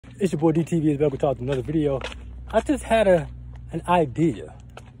It's your boy DTV. Welcome to another video. I just had an idea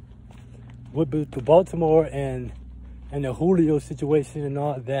with the Baltimore and the Julio situation and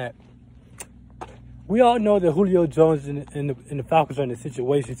all that. We all know that Julio Jones and the Falcons are in a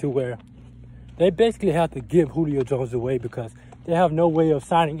situation to where they basically have to give Julio Jones away because they have no way of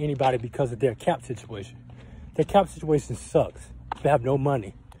signing anybody because of their cap situation. Their cap situation sucks. They have no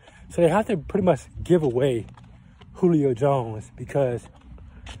money. So they have to pretty much give away Julio Jones because,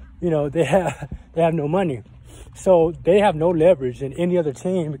 you know, they have no money. So they have no leverage, and any other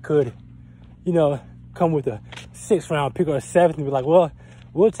team could, you know, come with a 6th round pick or a 7th and be like, well,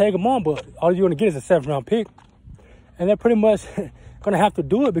 we'll take them on, but all you're going to get is a 7th round pick. And they're pretty much going to have to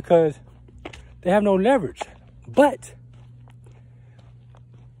do it because they have no leverage. But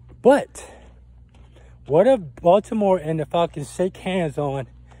what if Baltimore and the Falcons shake hands on,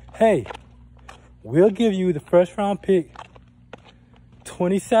 hey, we'll give you the 1st round pick,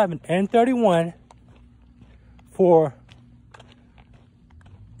 27 and 31 for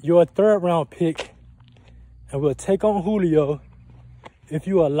your 3rd round pick, and we'll take on Julio if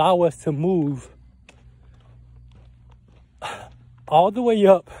you allow us to move all the way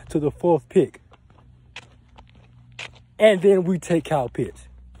up to the 4th pick. And then we take Kyle Pitts.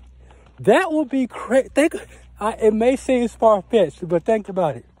 That would be crazy. It may seem far-fetched, but think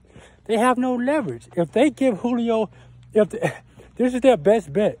about it. They have no leverage. If they give Julio, this is their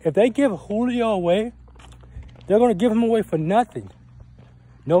best bet. If they give Julio away, they're going to give him away for nothing.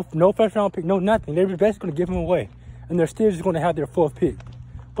 No 1st round pick, no nothing. They're basically going to give him away. And they're still just going to have their 4th pick.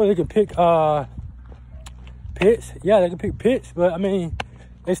 Well, they can pick Pitts. Yeah, they can pick Pitts. But, I mean,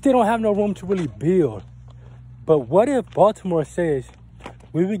 they still don't have no room to really build. But what if Baltimore says,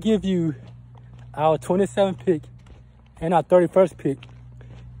 we will give you our 27th pick and our 31st pick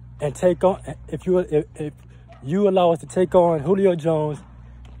and take on, if you allow us to take on Julio Jones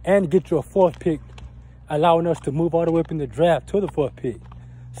and get your 4th pick, allowing us to move all the way up in the draft to the 4th pick.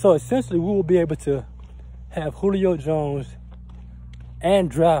 So essentially, we will be able to have Julio Jones and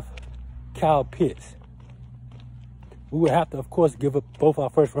draft Kyle Pitts. We would have to, of course, give up both our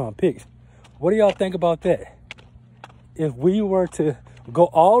 1st round picks. What do y'all think about that? If we were to go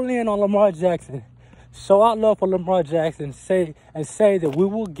all in on Lamar Jackson, show our love for Lamar Jackson, say that we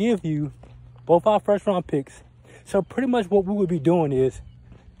will give you both our 1st round picks. So pretty much what we would be doing is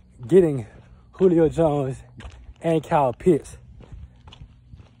getting Julio Jones and Kyle Pitts.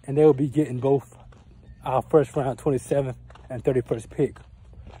 And they will be getting both our 1st round 27th and 31st pick.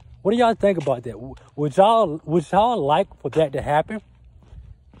 What do y'all think about that? Would y'all like for that to happen?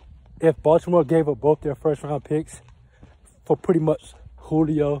 If Baltimore gave up both their 1st round picks for pretty much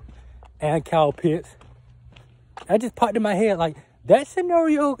Julio and Kyle Pitts? That just popped in my head. Like, that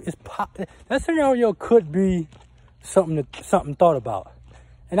scenario could be something thought about.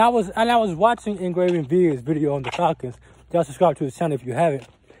 And I was watching Engraving Vid's video on the Falcons. Y'all subscribe to his channel if you haven't.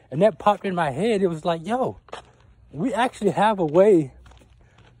 And that popped in my head. It was like, yo, we actually have a way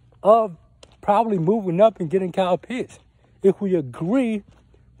of probably moving up and getting Kyle Pitts if we agree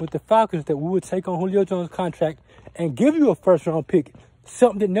with the Falcons that we would take on Julio Jones' contract and give you a 1st round pick,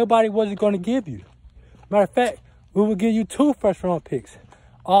 something that nobody wasn't going to give you. Matter of fact, we will give you 2 1st round picks.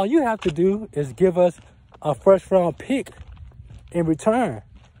 All you have to do is give us a 1st round pick in return.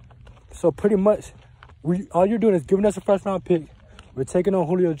 So pretty much, all you're doing is giving us a 1st round pick. We're taking on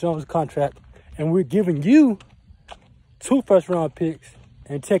Julio Jones' contract, and we're giving you 2 1st round picks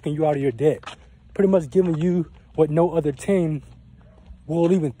and taking you out of your debt. Pretty much giving you what no other team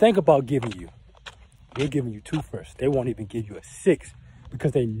will even think about giving you. They're giving you 2 firsts. They won't even give you a 6th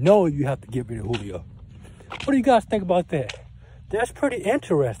because they know you have to get rid of Julio. What do you guys think about that? That's pretty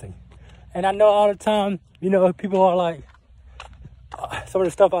interesting. And I know all the time, you know, people are like, some of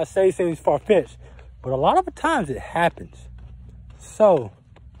the stuff I say seems far-fetched, but a lot of the times it happens. So,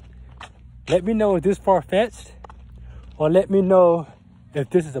 let me know if this is far-fetched, or let me know if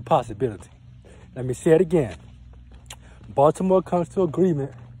this is a possibility. Let me say it again. Baltimore comes to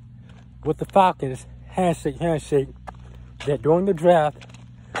agreement with the Falcons, handshake, that during the draft,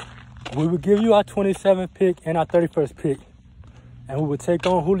 we will give you our 27th pick and our 31st pick, and we will take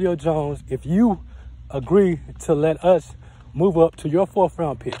on Julio Jones if you agree to let us move up to your 4th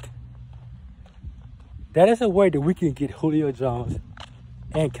round pick. That is a way that we can get Julio Jones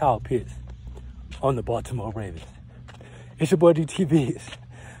and Kyle Pitts on the Baltimore Ravens. It's your boy DTV.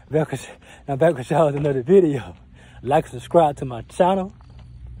 I'm back with y'all with another video. Like and subscribe to my channel.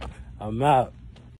 I'm out.